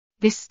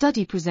This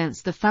study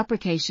presents the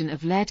fabrication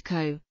of lead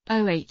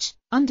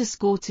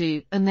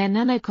Co-OH_2 and their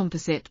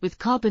nanocomposite with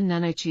carbon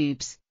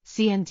nanotubes,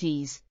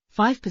 CNTs,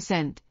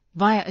 5%,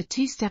 via a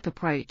two-step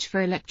approach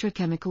for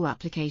electrochemical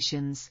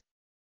applications.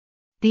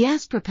 The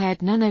as-prepared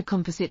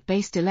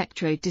nanocomposite-based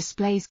electrode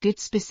displays good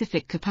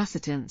specific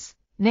capacitance,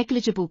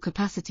 negligible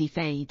capacity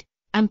fade,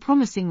 and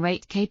promising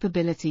rate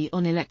capability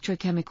on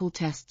electrochemical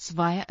tests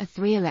via a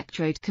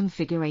 3-electrode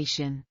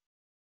configuration.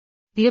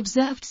 The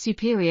observed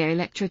superior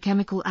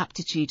electrochemical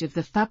aptitude of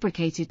the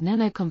fabricated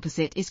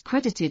nanocomposite is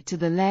credited to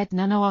the layered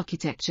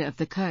nanoarchitecture of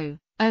the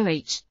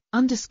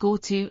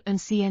Co-OH_2 and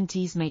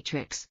CNTs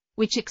matrix,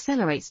 which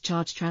accelerates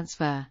charge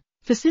transfer,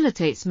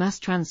 facilitates mass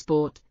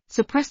transport,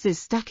 suppresses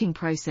stacking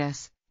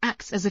process,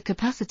 acts as a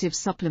capacitive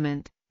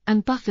supplement,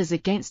 and buffers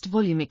against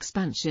volume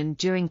expansion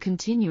during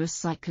continuous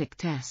cyclic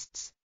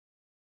tests.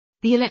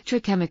 The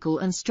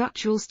electrochemical and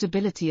structural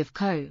stability of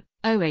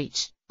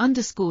Co-OH_2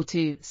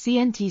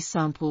 CNT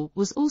sample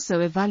was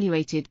also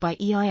evaluated by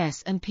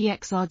EIS and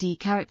PXRD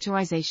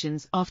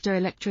characterizations after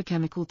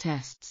electrochemical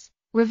tests,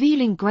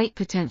 revealing great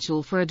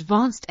potential for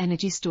advanced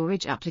energy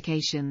storage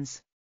applications.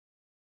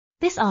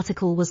 This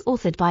article was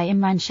authored by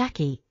Imran,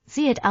 Shakir,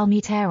 Zeyad,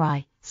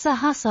 Almutairi,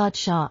 Sahar, Saad,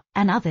 Shar,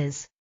 and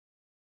others.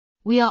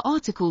 We are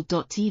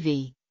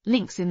RTCLTV,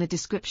 links in the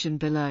description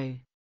below.